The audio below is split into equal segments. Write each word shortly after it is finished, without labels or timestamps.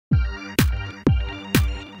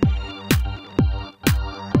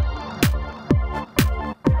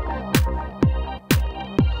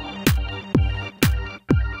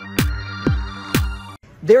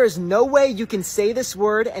There is no way you can say this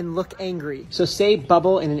word and look angry. So say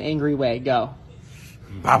bubble in an angry way. Go.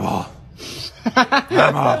 Bubble.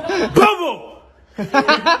 Bubble.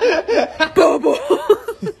 Bubble.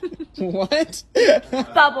 What?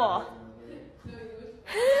 Bubble.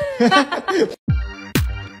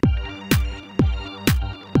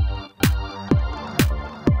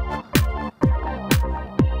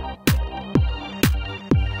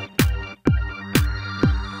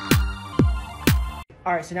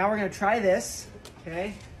 All right, so now we're gonna try this,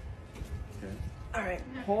 okay? All right,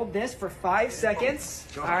 hold this for 5 seconds.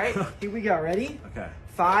 All right, here we go, ready? Okay.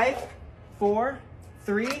 5, 4,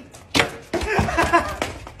 3.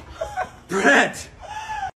 Brent!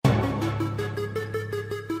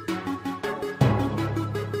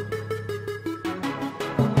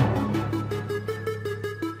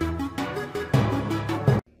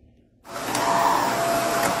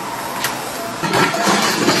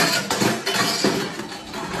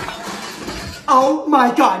 Oh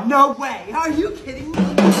my God, no way. Are you kidding me?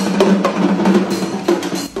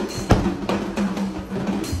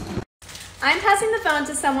 I'm passing the phone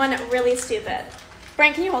to someone really stupid.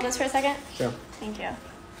 Brent, can you hold this for a second? Sure. Thank you.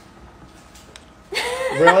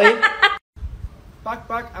 Really? Buck,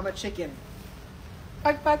 buck, I'm a chicken.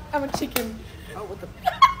 Buck, buck, I'm a chicken. Oh, what the?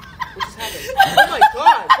 What just happened? Oh my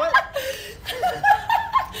God, what?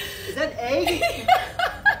 Is that egg?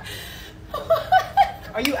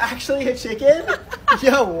 Are you actually a chicken?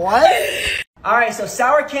 Yo, what? All right, so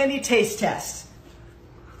sour candy taste test.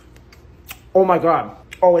 Oh my God.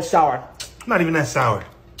 Oh, it's sour. Not even that sour.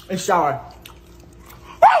 It's sour.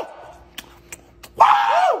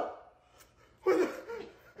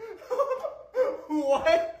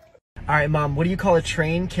 What? All right, Mom, what do you call a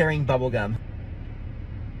train carrying bubblegum?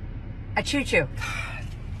 A choo-choo.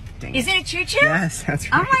 Dang Is it a choo-choo? Yes,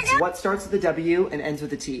 that's right. Oh my God. What starts with a W and ends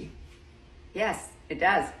with a T? Yes, it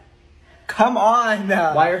does. Come on.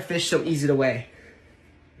 Why are fish so easy to weigh?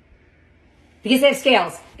 Because they have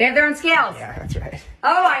scales. They have their own scales. Yeah, that's right.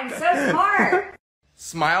 Oh, I'm so smart.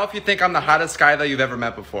 Smile if you think I'm the hottest guy that you've ever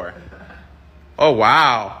met before. Oh,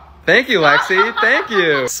 wow. Thank you, Lexi. Thank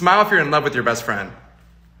you. Smile if you're in love with your best friend.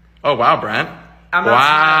 Oh, wow, Brent. I'm not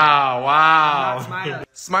wow, wow. I'm not smiling.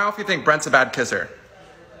 Smile if you think Brent's a bad kisser.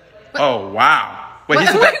 Oh, wow. Wait,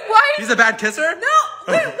 he's a bad kisser? No,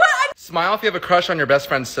 wait, what? Smile if you have a crush on your best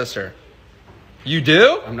friend's sister. You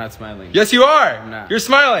do? I'm not smiling. Yes, you are. I'm not. You're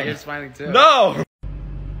smiling. You're smiling too. No.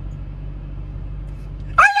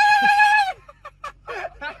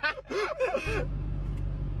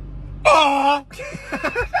 Oh!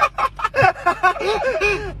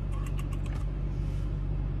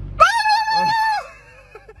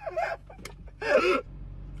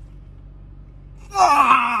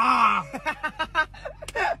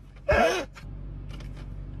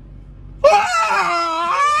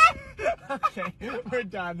 Okay, we're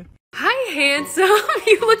done. Hi, handsome.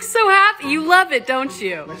 You look so happy. You love it, don't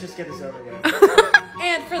you? Let's just get this over with.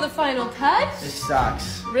 And for the final touch? This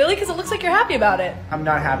sucks. Really? Because it looks like you're happy about it. I'm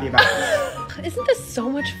not happy about this. Isn't this so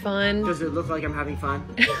much fun? Does it look like I'm having fun?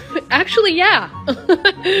 Actually, yeah.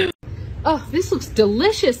 Oh, this looks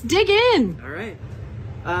delicious. Dig in. All right.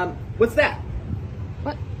 What's that?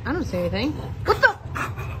 What? I don't see anything. What the?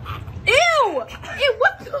 Ew! Ew,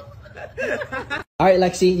 what the? All right,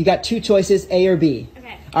 Lexi, you got 2 choices, A or B.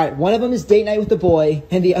 Okay. All right, one of them is date night with the boy,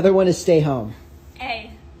 and the other one is stay home.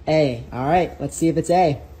 A. A. All right, let's see if it's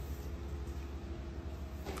A.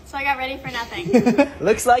 So I got ready for nothing.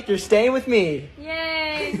 Looks like you're staying with me.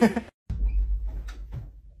 Yay!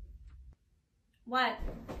 What?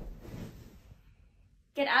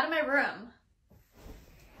 Get out of my room.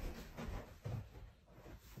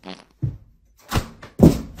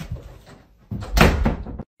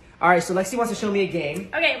 All right, so Lexi wants to show me a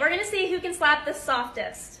game. Okay, we're gonna see who can slap the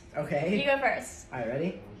softest. Okay. You go first. All right,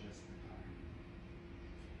 ready?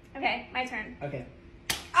 Okay, my turn. Okay.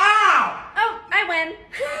 Ow! Oh, I win.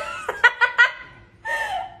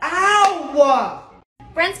 Ow!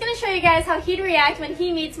 Brent's gonna show you guys how he'd react when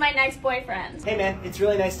he meets my next boyfriend. Hey, man, it's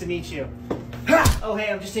really nice to meet you. Ha! Oh,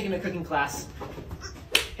 hey, I'm just taking a cooking class.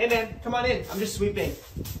 Hey, man, come on in. I'm just sweeping.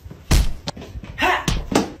 Ha!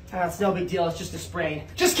 It's no big deal. It's just a sprain.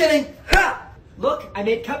 Just kidding. Ha! Look, I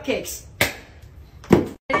made cupcakes.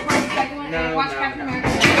 No, watch Captain America.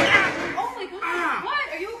 Oh my goodness. What?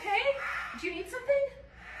 Are you okay? Do you need something?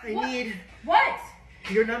 I need What?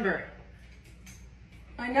 your number.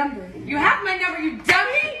 My number. You have my number, you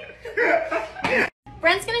dummy!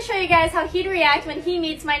 Brent's gonna show you guys how he'd react when he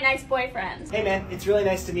meets my next boyfriend. Hey, man, it's really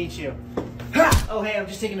nice to meet you. Ha! Oh, hey, I'm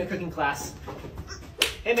just taking a cooking class.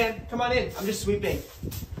 Hey, man, come on in. I'm just sweeping.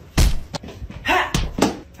 Ha!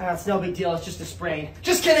 It's no big deal, it's just a sprain.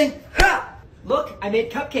 Just kidding! Ha! Look, I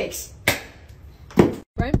made cupcakes.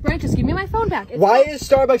 Brent, just give me my phone back. Why is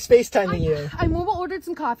Starbucks FaceTiming you? I mobile ordered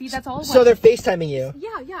some coffee, that's all it was. So they're FaceTiming you?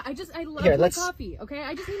 Yeah, I love Here, my coffee, okay?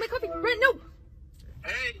 I just need my coffee. Brent, no!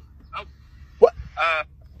 Hey. Oh. What?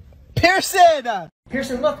 Pearson!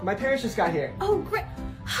 Pearson, look, my parents just got here. Oh, great.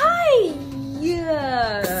 Hi!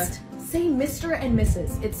 Yeah. Say Mr. and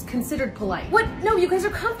Mrs. It's considered polite. What? No, you guys are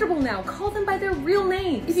comfortable now. Call them by their real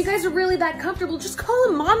names. If you guys are really that comfortable, just call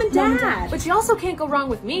them Mom and Dad. But you also can't go wrong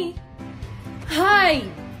with me. Hi,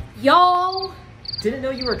 y'all. Didn't know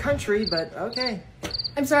you were country, but okay.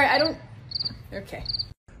 I'm sorry, I don't... Okay.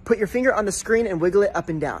 Put your finger on the screen and wiggle it up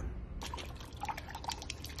and down.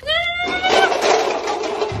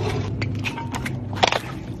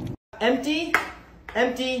 Empty,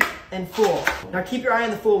 empty, and full. Now keep your eye on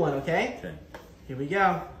the full one, okay? Okay. Here we go.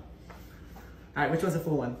 All right, which one's the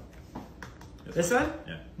full one? This one?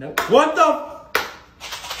 Yeah. Nope. What the?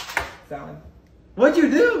 That one. What'd you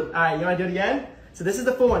do? All right, you want to do it again? So this is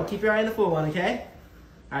the full one. Keep your eye on the full one, okay?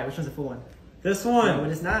 All right, which one's the full one? This one. No,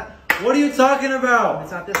 it is not. What are you talking about?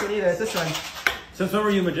 It's not this one either. It's this one. Since when were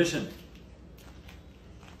you a magician?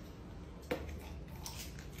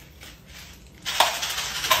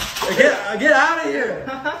 Get out of here!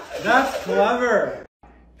 That's clever.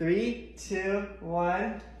 3, 2,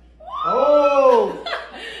 1. Oh!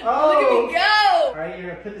 Oh! Look at me go! All right,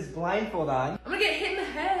 you're gonna put this blindfold on. I'm gonna get hit in the I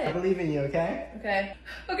head. believe in you, okay? Okay.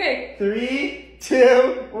 Okay. 3,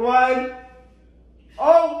 2, 1.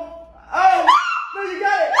 Oh! Oh! No, you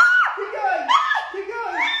got it! Keep going! Keep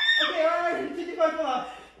going! Okay, alright, take your blindfold off.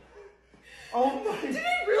 Oh my... Did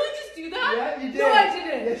I really just do that? Yeah, you did. No, I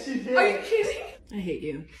didn't. Yes, you did. Are you kidding? I hate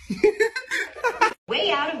you.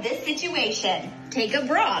 Way out of this situation. Take a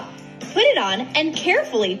bra, put it on, and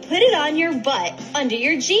carefully put it on your butt under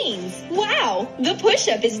your jeans. Wow, the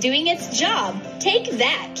push-up is doing its job. Take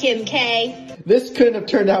that, Kim K. This couldn't have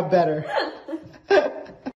turned out better.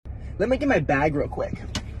 Let me get my bag real quick.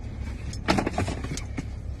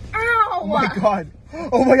 Ow! Oh my god.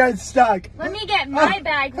 Oh my god, it's stuck. Let me get my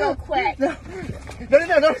bag real quick. No,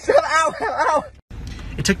 stop. Ow, ow, ow.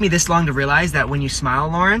 It took me this long to realize that when you smile,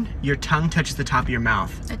 Lauren, your tongue touches the top of your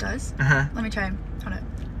mouth. It does? Uh-huh. Let me try. Hold it.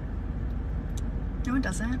 No, it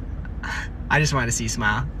doesn't. I just wanted to see you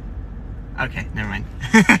smile. Okay, never mind.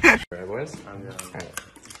 Alright, boys? I'm gonna...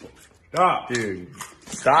 Stop! Dude,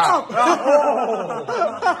 stop!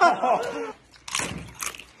 Oh.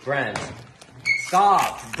 Brent.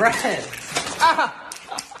 Stop! Brent!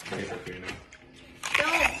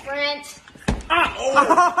 Don't, Brent.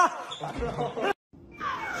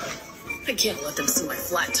 I can't let them see my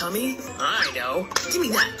flat tummy. I know. Give me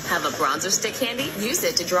that. Have a bronzer stick handy? Use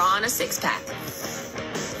it to draw on a six-pack.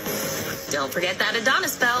 Don't forget that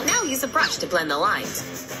Adonis belt. Now use a brush to blend the lines.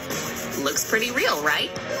 Looks pretty real, right?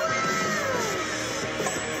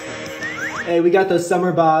 Hey, we got those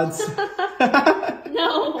summer bods.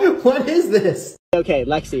 No. What is this? Okay,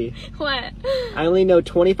 Lexi. What? I only know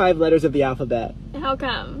 25 letters of the alphabet. How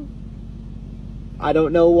come? I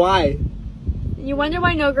don't know why. You wonder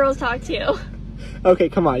why no girls talk to you. Okay,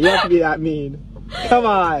 come on. You don't have to be that mean. Come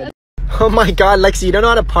on. Oh my god, Lexi, you don't know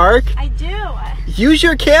how to park? I do. Use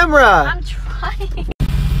your camera. I'm trying.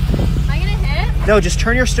 Am I gonna hit? No, just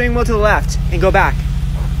turn your steering wheel to the left and go back.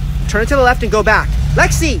 Turn it to the left and go back.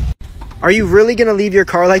 Lexi! Are you really gonna leave your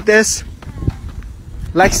car like this?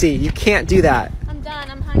 Lexi, you can't do that. I'm done.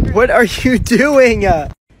 I'm hungry. What are you doing?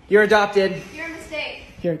 You're adopted. You're a mistake.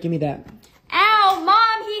 Here, give me that. Ow,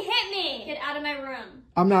 Mom, he hit me. Get out of my room.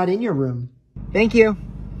 I'm not in your room. Thank you.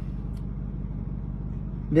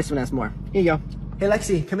 This one has more. Here you go. Hey,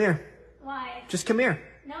 Lexi, come here. Why? Just come here.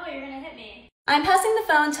 No, you're gonna hit me. I'm passing the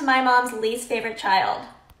phone to my mom's least favorite child.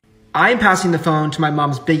 I'm passing the phone to my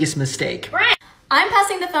mom's biggest mistake. Brent! I'm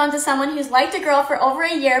passing the phone to someone who's liked a girl for over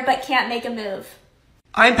a year but can't make a move.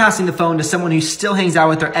 I'm passing the phone to someone who still hangs out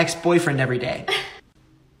with their ex-boyfriend every day.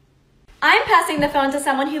 I'm passing the phone to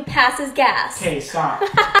someone who passes gas. Okay, stop.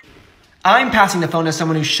 I'm passing the phone to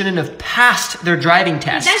someone who shouldn't have passed their driving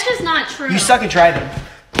test. That's just not true. You suck at driving.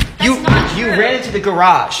 Not you true. ran into the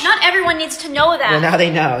garage. Not everyone needs to know that. Well, now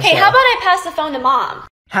they know. Hey, so. how about I pass the phone to Mom?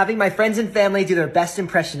 Having my friends and family do their best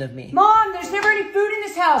impression of me. Mom, there's never any food in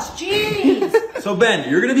this house. Jeez. So Ben,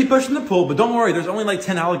 you're gonna be pushing the pool, but don't worry, there's only like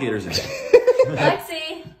 10 alligators in it.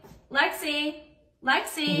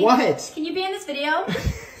 Lexi. What? Can you be in this video?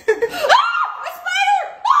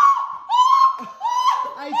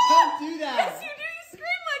 I can't do that. Yes, you do. You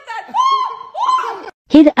scream like that.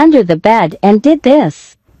 Hid under the bed and did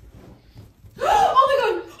this. Oh my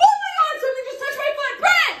god! Something just touched my foot!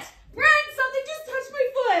 Brent! Something just touched my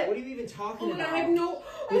foot! What are you even talking Oh my god, about? I have no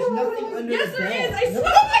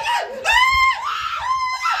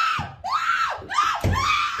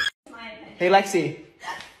Hey, Lexi.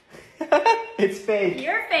 It's fake.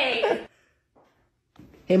 You're fake.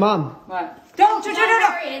 Hey, Mom. What? Don't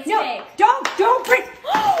worry, it's fake. Don't break.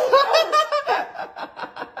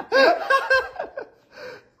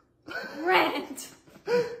 Brent.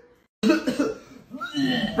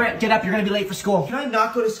 Brent, get up. You're gonna be late for school. Can I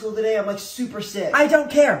not go to school today? I'm like super sick. I don't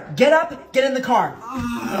care. Get up. Get in the car.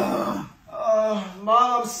 Mom,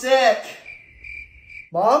 I'm sick.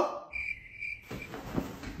 Mom?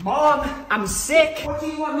 Mom, I'm sick. What do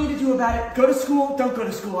you want me to do about it? Go to school. Don't go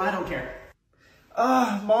to school. I don't care.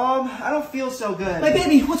 Mom, I don't feel so good. My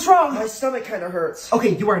baby, what's wrong? My stomach kind of hurts.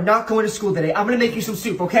 Okay, you are not going to school today. I'm gonna make you some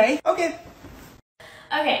soup, okay? Okay.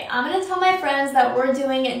 Okay, I'm gonna tell my friends that we're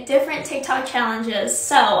doing different TikTok challenges.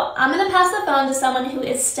 So I'm gonna pass the phone to someone who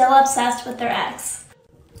is still obsessed with their ex.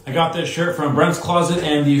 I got this shirt from Brent's closet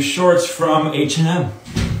and these shorts from H&M.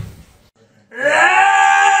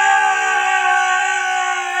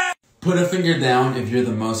 Put a finger down if you're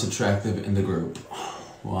the most attractive in the group.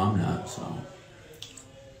 Well, I'm not, so.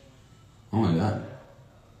 Oh my god.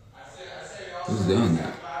 Who's doing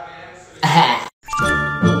that?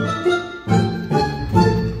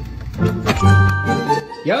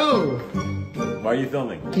 Yo! Why are you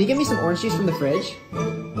filming? Can you give me some orange juice from the fridge?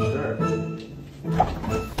 Sure.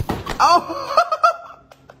 Oh!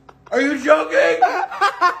 Are you joking?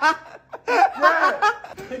 Brent,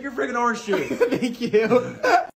 take your freaking orange juice. Thank you.